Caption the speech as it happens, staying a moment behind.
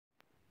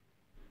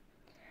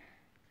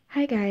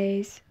Hi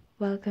guys,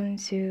 welcome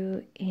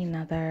to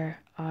another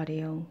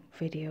audio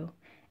video,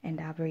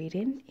 and I'm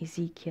reading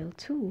Ezekiel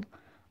 2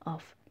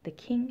 of the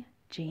King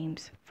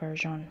James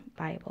Version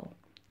Bible,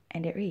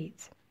 and it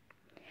reads,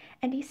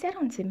 "And he said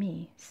unto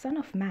me, Son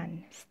of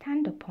man,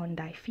 stand upon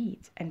thy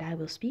feet, and I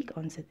will speak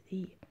unto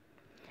thee.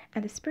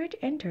 And the Spirit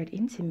entered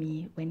into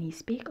me when he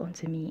spake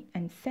unto me,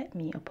 and set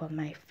me upon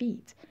my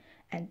feet,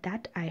 and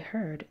that I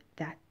heard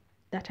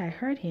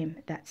him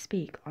that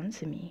spake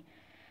unto me.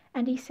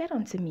 And he said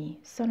unto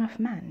me, Son of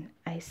man,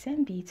 I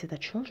send thee to the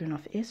children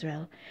of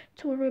Israel,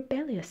 to a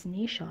rebellious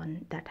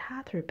nation that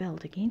hath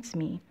rebelled against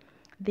me.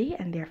 They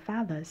and their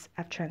fathers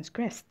have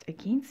transgressed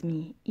against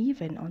me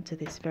even unto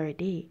this very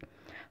day.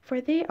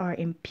 For they are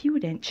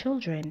impudent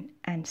children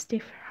and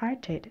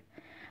stiff-hearted.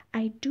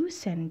 I do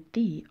send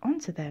thee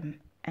unto them,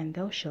 and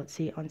thou shalt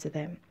say unto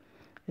them,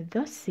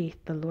 Thus saith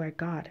the Lord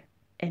God.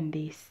 And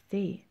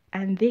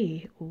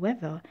they,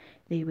 whether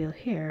they will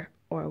hear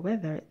or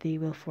whether they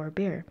will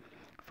forbear,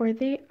 for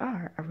they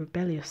are a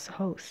rebellious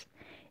host,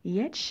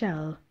 yet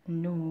shall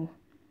know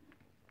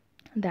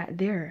that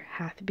there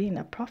hath been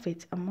a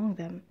prophet among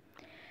them.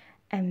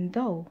 And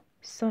thou,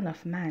 son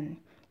of man,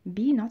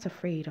 be not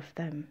afraid of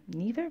them,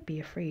 neither be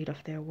afraid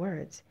of their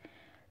words.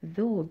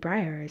 Though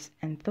briars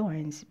and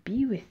thorns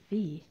be with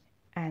thee,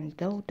 and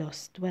thou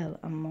dost dwell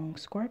among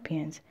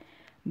scorpions,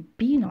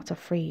 be not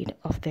afraid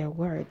of their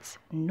words,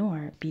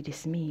 nor be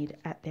dismayed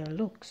at their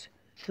looks,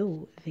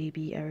 though they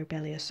be a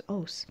rebellious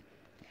host.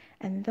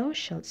 And thou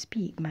shalt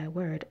speak my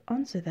word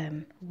unto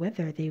them,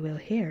 whether they will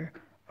hear,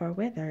 or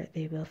whether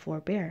they will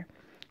forbear,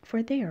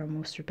 for they are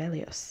most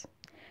rebellious.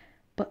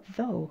 But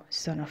thou,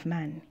 son of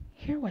man,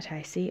 hear what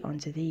I say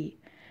unto thee.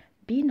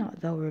 Be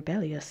not thou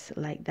rebellious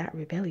like that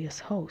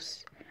rebellious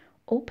host.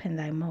 Open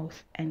thy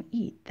mouth, and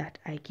eat that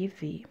I give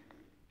thee.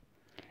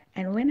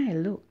 And when I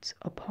looked,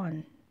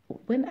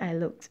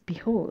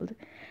 behold,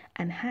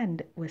 an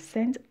hand was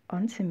sent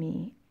unto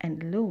me,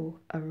 and lo,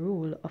 a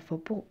roll of a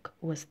book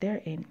was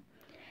therein.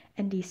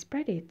 And he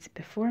spread it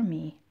before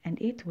me,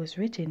 and it was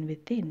written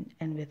within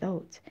and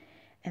without.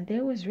 And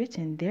there was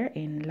written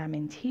therein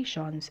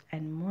lamentations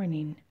and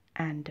mourning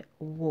and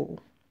woe."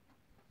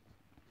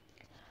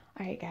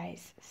 Alright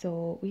guys,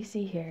 so we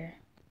see here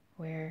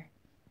where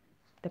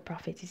the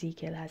prophet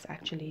Ezekiel has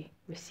actually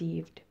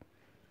received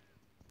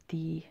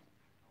the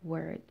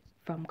word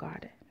from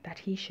God that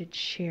he should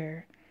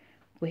share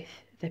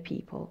with the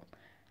people.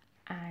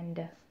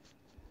 And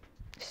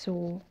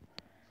so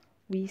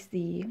we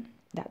see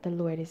that the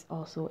Lord is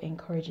also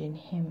encouraging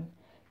him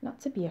not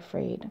to be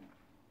afraid,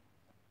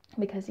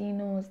 because he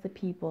knows the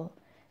people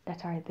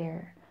that are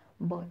there,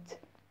 but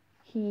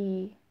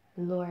the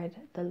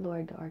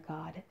Lord our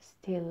God,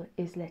 still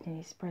is letting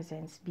his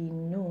presence be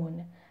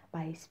known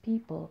by his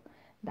people,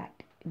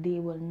 that they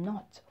will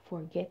not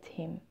forget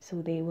him,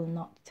 so they will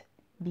not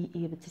be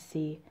able to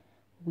say,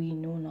 "We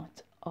know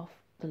not of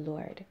the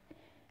Lord."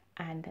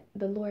 And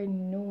the Lord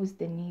knows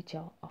the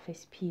nature of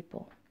his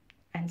people,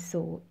 and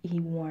so he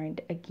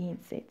warned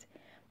against it.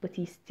 But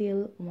he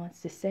still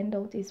wants to send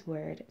out his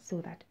word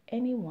so that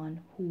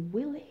anyone who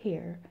will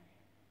hear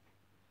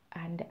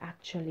and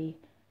actually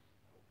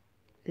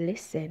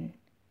listen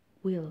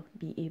will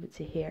be able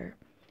to hear.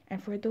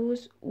 And for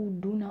those who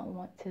do not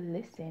want to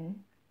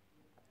listen,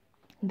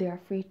 they are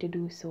free to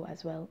do so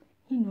as well.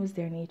 He knows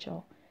their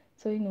nature,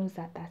 so he knows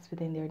that that's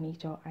within their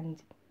nature,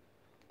 and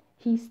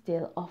he's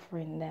still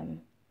offering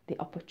them the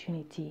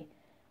opportunity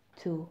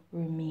to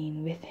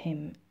remain with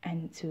him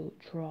and to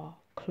draw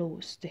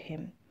close to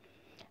him.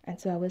 And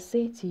so I will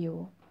say to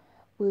you,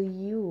 will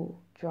you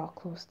draw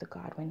close to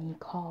God when he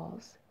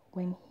calls,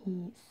 when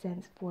he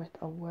sends forth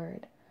a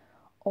word?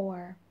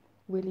 Or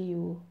will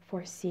you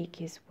forsake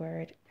his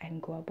word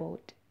and go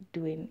about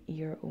doing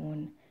your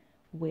own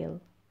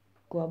will?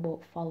 Go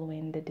about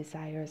following the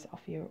desires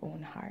of your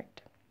own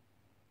heart?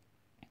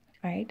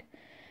 Right?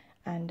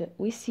 And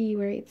we see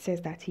where it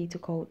says that he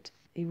rolled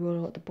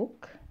out the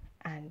book,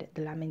 and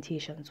the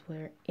lamentations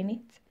were in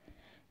it.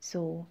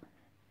 So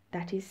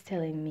that is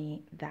telling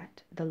me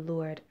that the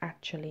Lord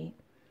actually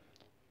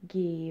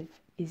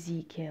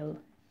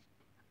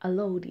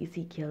allowed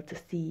Ezekiel to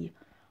see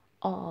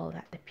all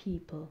that the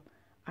people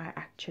are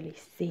actually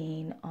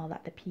saying, all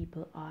that the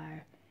people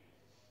are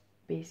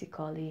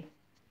basically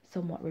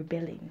somewhat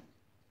rebelling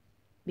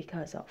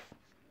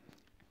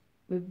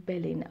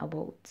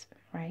about,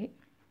 right?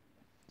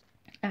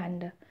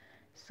 And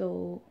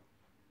so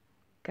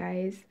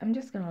guys, I'm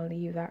just gonna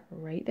leave that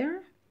right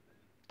there,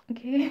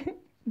 okay?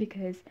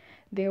 Because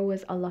there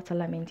was a lot of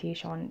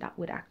lamentation that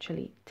would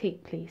actually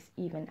take place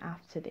even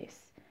after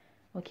this,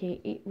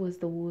 okay? It was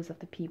the woes of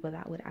the people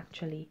that would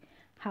actually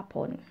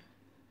happen,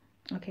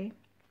 okay?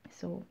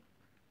 So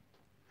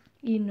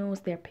he knows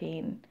their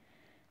pain,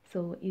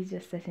 so he's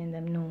just letting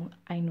them know,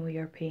 I know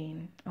your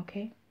pain,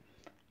 okay?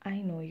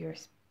 I know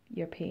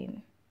your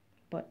pain,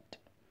 but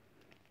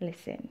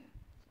listen,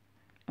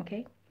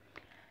 okay?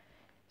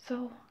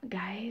 So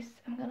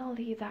guys, I'm gonna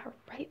leave that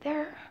right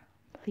there.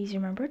 Please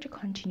remember to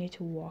continue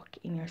to walk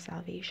in your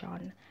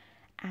salvation,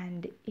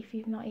 and if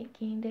you've not yet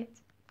gained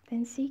it,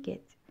 then seek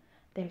it.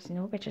 There's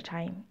no better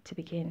time to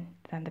begin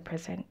than the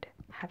present.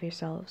 Have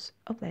yourselves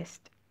a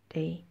blessed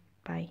day.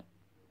 Bye.